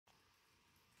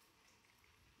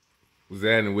Was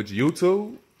that with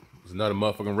YouTube? It was another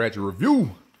motherfucking ratchet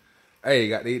review. Hey,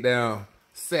 got these down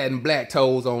satin black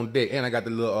toes on deck, and I got the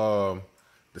little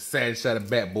the satin shattered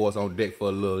backboards on deck for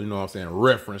a little, you know what I'm saying,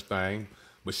 reference thing.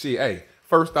 But shit, hey,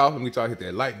 first off, let me get y'all hit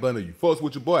that like button if you fucks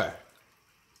with your boy.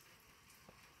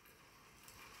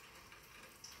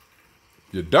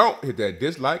 You don't, hit that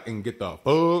dislike and get the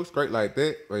bug straight like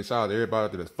that. Hey, shout out to everybody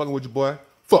out there that's fucking with your boy.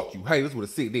 Fuck you. Hey, this with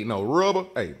a sick dick, no rubber.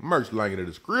 Hey, merch link in the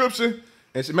description.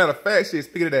 And shit, matter of fact, shit,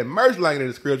 speaking of that merch link in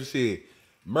the description, shit,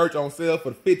 merch on sale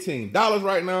for $15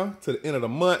 right now to the end of the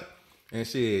month. And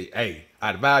shit, hey, I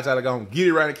advise y'all to go and get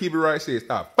it right and keep it right. Shit,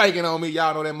 stop faking on me.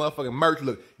 Y'all know that motherfucking merch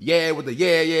look, yeah, with the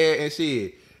yeah, and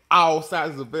shit. All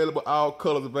sizes available, all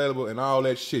colors available, and all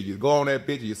that shit. You go on that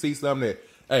bitch and you see something that,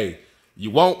 hey, you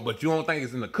want, but you don't think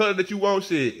it's in the color that you want,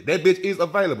 shit. That bitch is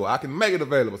available. I can make it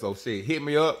available. So shit, hit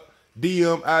me up.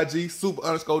 DM, IG,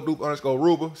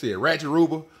 super_dupe_ruber. Shit, ratchet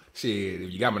ruber. Shit,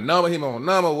 if you got my number, hit me on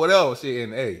number, whatever. Shit,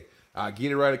 and hey, I'll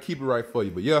get it right and keep it right for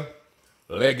you. But yeah,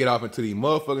 let's get off into these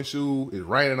motherfucking shoes. It's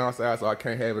raining outside, so I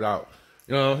can't have it out.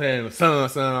 You know what I'm saying? The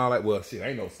sun, all that. Well, shit,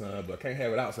 ain't no sun, but I can't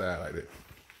have it outside like that.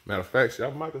 Matter of fact, shit, I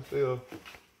might can still,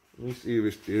 let me see if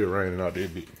it's still raining out there,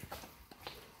 bitch.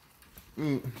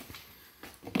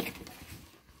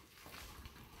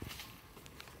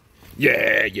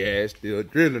 Yeah, it's still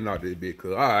drizzling out this bitch.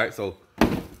 Cause all right, so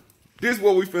this is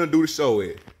what we finna do the show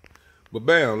at. But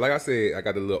bam, like I said, I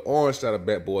got the little orange shot of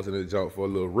backboards in the junk for a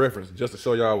little reference, just to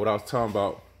show y'all what I was talking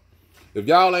about. If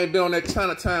y'all ain't been on that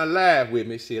Chinatown Live with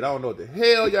me, shit, I don't know what the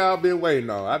hell y'all been waiting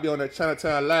on. I be on that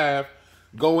Chinatown Live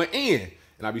going in,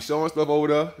 and I be showing stuff over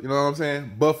there, you know what I'm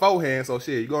saying, beforehand. So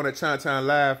shit, you go on that Chinatown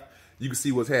Live, you can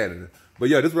see what's happening. But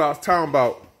yeah, this is what I was talking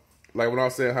about, like when I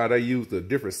was saying how they use the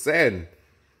different satin.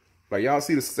 Like y'all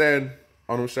see the satin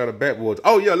on them shot of backboards.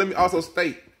 Oh yeah, let me also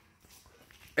state,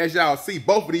 as y'all see,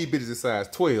 both of these bitches is size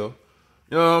 12.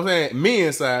 You know what I'm saying?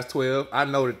 Men size 12. I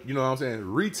know that, you know what I'm saying,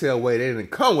 retail weight, they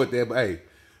didn't come with that, but hey,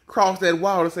 cross that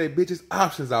wall and say, bitch, it's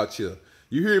options out here.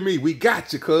 You hear me? We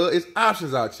got you, cuz. It's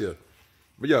options out here.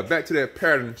 But yeah, back to that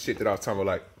pattern shit that I was talking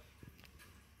about. Like,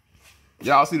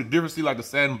 y'all see the difference? See, like the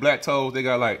satin black toes, they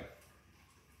got like,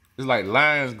 it's like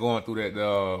lines going through that,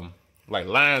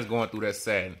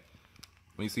 satin.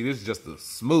 When you see, this is just a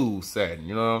smooth satin,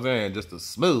 you know what I'm saying? Just a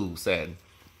smooth satin.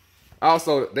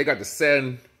 Also, they got the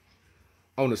satin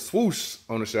on the swoosh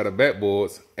on the shot of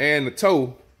backboards and the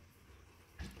toe.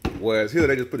 Whereas here,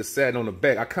 they just put the satin on the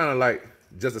back. I kind of like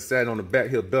just the satin on the back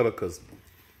here better because,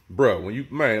 bruh, when you,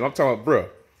 man, I'm talking about, bruh.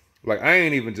 Like, I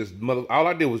ain't even just, all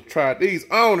I did was try these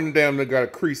on and damn near got a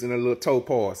crease in the little toe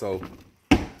part. So,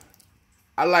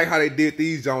 I like how they did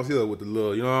these joints here with the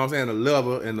little, you know what I'm saying? The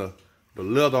leather and the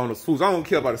leather on the swoosh. I don't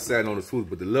care about the satin on the swoosh,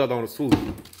 but the leather on the swoosh.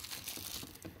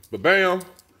 But bam,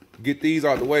 get these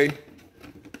out the way.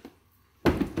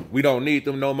 We don't need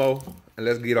them no more, and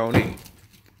let's get on in.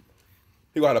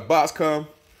 Here how the box come.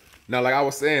 Now, like I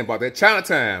was saying about that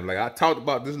Chinatown, like I talked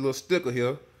about this little sticker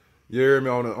here. You hear me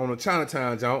on the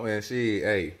Chinatown joint, and shit,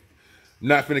 hey,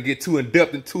 not finna get too in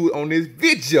depth into it on this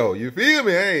video. You feel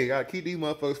me? Hey, gotta keep these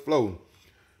motherfuckers floating.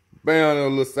 Bam, a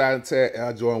little side tag,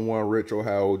 Air Jordan 1 Retro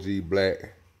High OG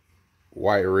black,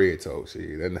 white red toe.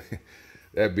 Shit,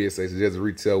 that bitch says just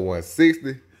retail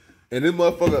 160. And this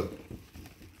motherfucker,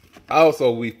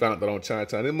 also we found that on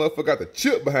Chinatown, this motherfucker got the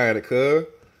chip behind it, cuz.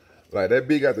 Like that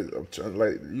bitch got the,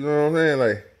 like, you know what I'm saying?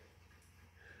 Like,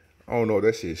 I don't know if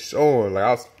that shit showing.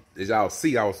 Like, as y'all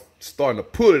see, I was starting to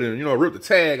put it in, you know, rip the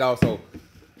tag off, so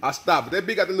I stopped. But that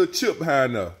bitch got the little chip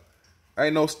behind there.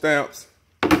 Ain't no stamps.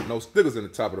 No stickers in the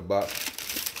top of the box.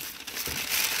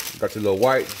 Got your little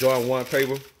white Jordan 1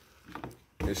 paper.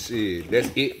 And shit, that's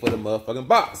it for the motherfucking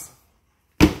box.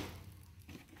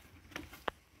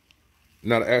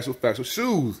 Now the actual factual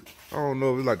shoes. I don't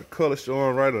know if it's like the color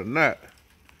showing right or not.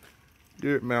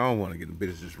 Yeah, man, I don't want to get the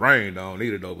bitches just rained on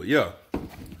either though, but yeah.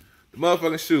 The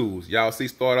motherfucking shoes. Y'all see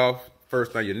start off,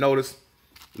 first thing you notice,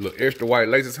 little extra white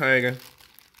laces hanging.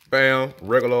 Bam,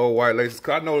 regular old white laces.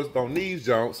 Cause I noticed on these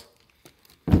joints,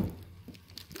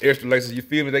 extra laces, you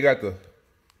feel me? They got the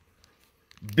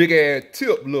big ass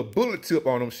tip, little bullet tip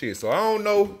on them shit. So I don't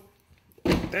know.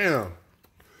 Damn.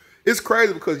 It's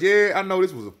crazy because, yeah, I know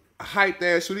this was a hyped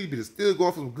ass shoe. These bitches still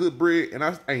going for some good bread. And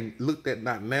I ain't looked at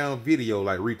not now video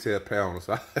like retail pounds.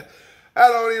 So I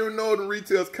don't even know the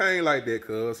retails came like that,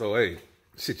 cuz. So, hey,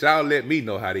 shit, y'all let me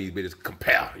know how these bitches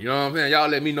compare. You know what I'm saying? Y'all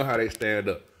let me know how they stand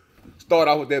up. Start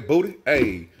off with that booty.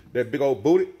 Hey, that big old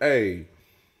booty. Hey.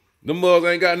 Them mugs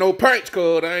ain't got no paint,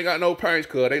 cuz. They ain't got no paint,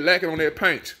 cuz. They lacking on that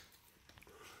paint.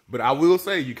 But I will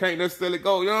say, you can't necessarily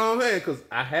go, you know what I'm saying? Because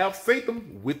I have seen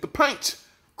them with the paint.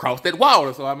 Cross that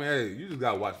water. So, I mean, hey, you just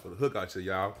got to watch for the hook out here,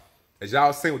 y'all. As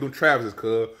y'all seen with them Travises,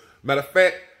 cuz. Matter of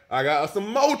fact, I got some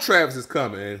more Travises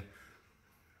coming. And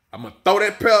I'm gonna throw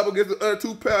that pair up against the other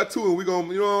two pair too, and we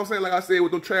gonna, you know what I'm saying? Like I said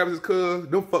with them Travises, cuz,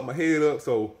 them fuck my head up.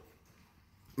 So,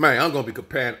 man, I'm gonna be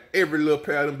comparing every little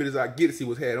pair of them bitches I get to see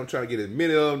what's had. I'm trying to get as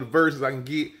many of them the versions I can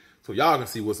get, so y'all can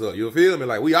see what's up. You feel me?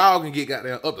 Like we all can get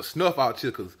goddamn up to snuff out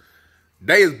here, cause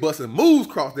they is busting moves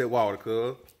across that water,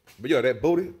 cuz. But yo, that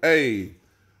booty, hey,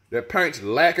 that paint's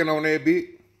lacking on that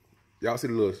bit. Y'all see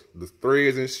the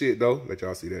threads and shit though. Let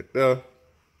y'all see that there.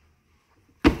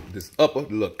 This upper,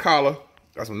 the little collar.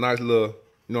 Got some nice little,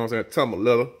 you know what I'm saying, tumble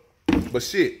leather. But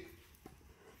shit,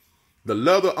 the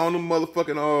leather on them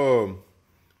motherfucking,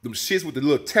 them shits with the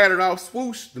little tattered off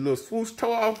swoosh, the little swoosh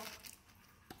toe off.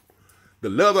 The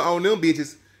leather on them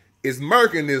bitches is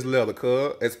murking this leather,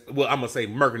 cuz. Well, I'm gonna say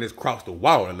murking this cross the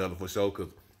water leather for sure, cuz,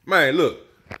 man, look.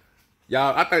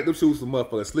 Y'all, I think them shoes some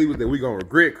motherfucking sleepers that we gonna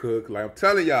regret, cuz. Like I'm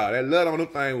telling y'all, that leather on them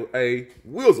thing was a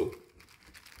whizzle.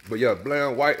 But yeah,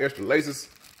 brown, white, extra laces.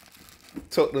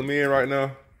 Tuck them in right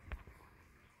now.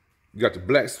 You got the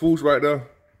black swoosh right there.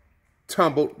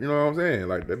 Tumbled, you know what I'm saying?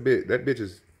 Like that bitch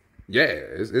is, yeah,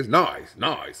 it's nice,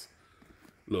 nice.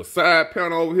 Little side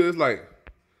panel over here, it's like,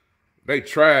 they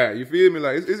tried, you feel me?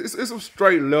 Like, it's some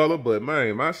straight leather, but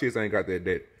man, my shits ain't got that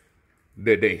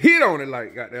hit on it,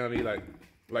 like, goddamn me,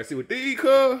 like see with these,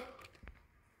 cuz,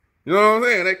 you know what I'm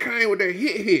saying? They came with that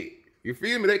hit. You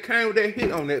feel me? They came with that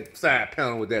hit on that side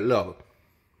panel with that leather.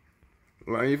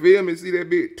 Like, you feel me? See that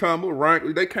big tumble,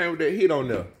 wrinkle? They came with that hit on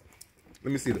there.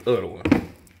 Let me see the other one.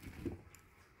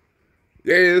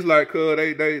 Yeah, it's like, cuz,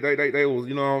 they was,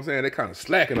 you know what I'm saying? They kind of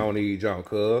slacking on these junk,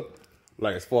 cuz.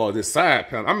 Like, as far as this side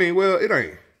panel. I mean, well, it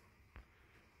ain't.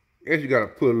 I guess you gotta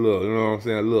put a little, you know what I'm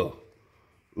saying? A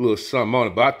little something on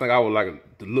it. But I think I would like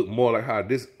it to look more like how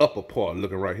this upper part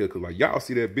looking right here. Cause like, y'all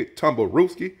see that big tumble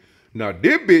rooski? Now,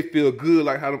 this bit feel good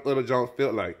like how them other junks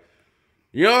felt like.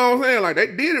 You know what I'm saying? Like, they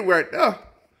did it right there.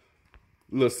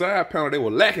 Little side panel, they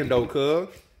were lacking though, cuz.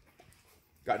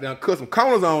 Got down, cut some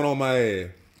corners on my ass.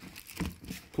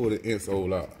 Pull the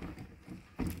insole out.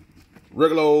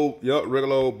 Regular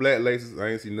old black laces. I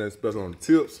ain't seen nothing special on the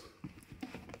tips.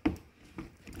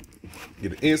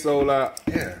 Get the insole out.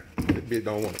 Yeah, that bitch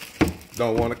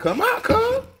don't want to come out,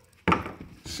 cuz.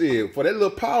 Shit, for that little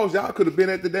pause, y'all could have been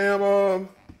at the damn,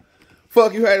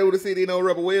 fuck you had it with the CD No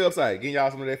Rubber website. Getting y'all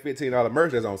some of that $15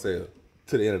 merch that's on sale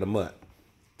to the end of the month.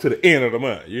 To the end of the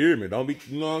month. You hear me? Don't be,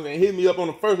 you know what I'm saying? Hit me up on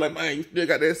the first, like, man, you still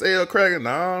got that sale cracking?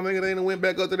 Nah, nigga, they ain't went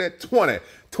back up to that 20.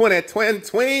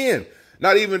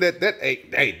 Not even that,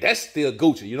 hey, that's still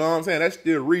Gucci. You know what I'm saying? That's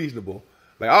still reasonable.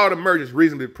 Like, all the merch is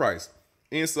reasonably priced.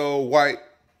 Insole, white,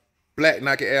 black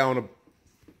Nike Air on the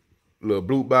little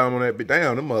blue bottom on that bit.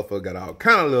 Damn, them motherfucker got all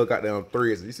kind of little goddamn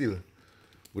threads. You see,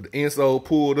 with the insole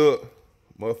pulled up,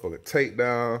 motherfucker take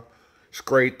down,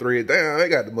 straight thread. Damn, they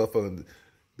got the motherfucker,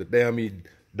 the damn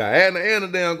diagonal and the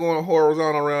damn going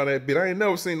horizontal around that bit. I ain't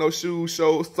never seen no shoes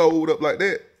sold up like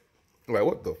that. Like,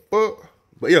 what the fuck?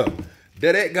 But yeah,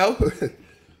 there that go.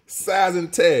 Size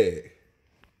and tag.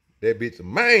 That bitch a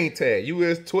main tag.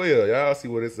 US 12. Y'all see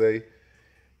what it say.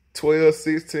 12,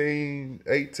 16,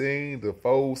 18, the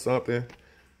 4 something.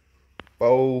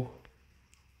 4,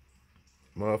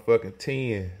 motherfucking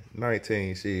 10,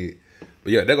 19, shit.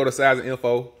 But yeah, there go the size and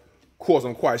info. Of course,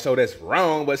 I'm quite sure that's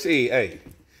wrong, but shit, hey,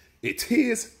 it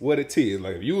is what it is.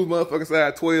 Like, if you was motherfucking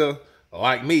size 12,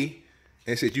 like me,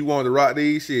 and shit, you wanted to rock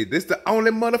these shit, this the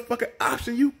only motherfucking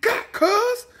option you got,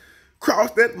 cuz.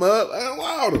 Cross that mud and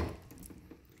water.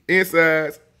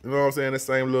 Insides, you know what I'm saying? The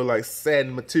same little like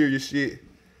satin material shit.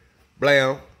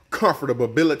 Blam,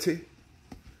 comfortability.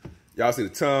 Y'all see the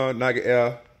tongue, Nike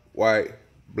Air, white,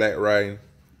 black writing.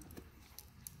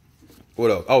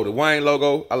 What else? Oh, the Wayne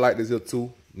logo. I like this here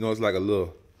too. You know, it's like a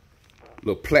little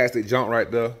plastic junk right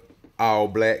there. All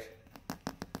black.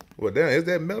 Well, damn, is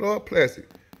that metal or plastic?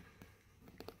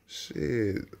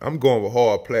 Shit, I'm going with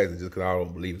hard plastic just because I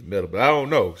don't believe it's metal. But I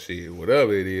don't know. Shit,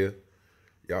 whatever it is.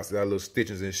 Y'all see that little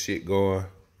stitches and shit going.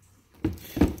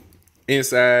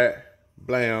 Inside,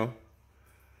 blam.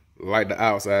 Like the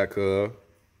outside, cuz.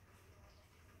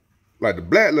 Like the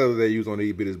black leather they use on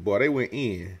these bitches, boy, they went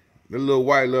in. The little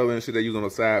white leather and shit they use on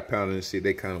the side panel and shit,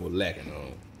 they kind of were lacking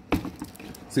on.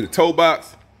 See the toe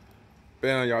box?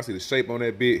 Bam, y'all see the shape on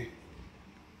that bit.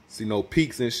 See no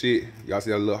peaks and shit. Y'all see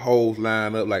that little holes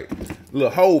line up, like little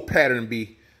hole pattern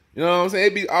be. You know what I'm saying?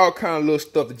 It be all kind of little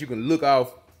stuff that you can look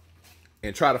off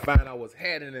and try to find out what's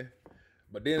had in it.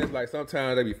 But then it's like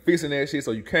sometimes they be fixing that shit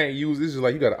so you can't use it. It's just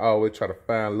like you gotta always try to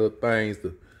find little things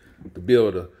to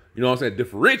build a, you know what I'm saying,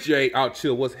 differentiate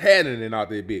Outchea what's happening out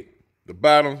there bit. The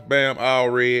bottoms, bam, all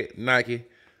red, Nike.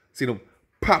 See them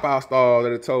pop out stars at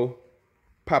the toe.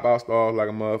 pop out stars like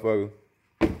a motherfucker.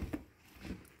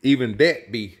 Even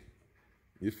that be,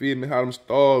 you feel me? How them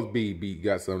stars be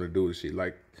got something to do with shit.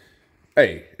 Like,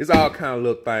 hey, it's all kind of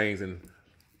little things and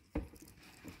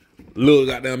little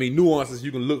goddamn nuances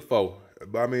you can look for.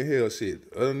 But I mean, hell, shit.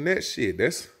 Other than that, shit,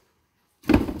 that's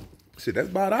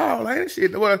about all, ain't it?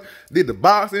 Shit, well, did the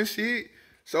box and shit,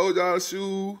 showed y'all the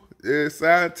shoe,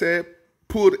 side tap,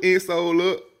 pulled the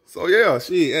insole up. So yeah,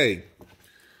 shit, hey.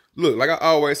 Look, like I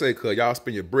always say, cuz y'all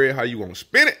spend your bread how you want to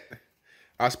spend it.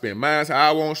 I spend mine how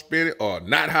I want to spend it, or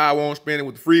not how I want to spend it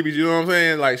with the freebies, you know what I'm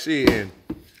saying? Like, shit, and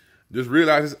just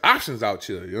realize there's options out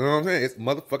here, you know what I'm saying? It's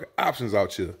motherfucking options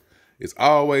out here. It's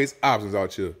always options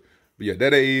out here. But yeah,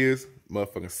 that is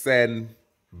motherfucking satin,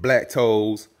 black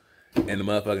toes, and the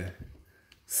motherfucking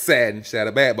satin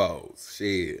shadow backboards.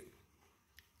 Shit.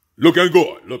 Looking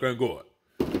good, looking good.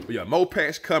 But yeah, more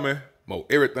packs coming, more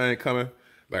everything coming.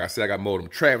 Like I said, I got more of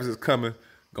them Travises coming.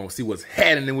 Gonna see what's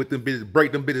happening with them bitches,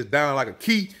 break them bitches down like a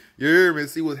key. You hear me?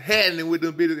 See what's happening with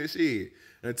them bitches and shit.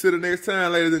 Until the next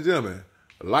time, ladies and gentlemen,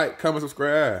 like, comment,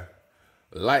 subscribe.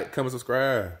 Like, comment,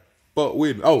 subscribe. Fuck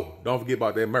with me. Oh, don't forget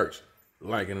about that merch.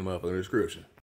 Link in the motherfucking description.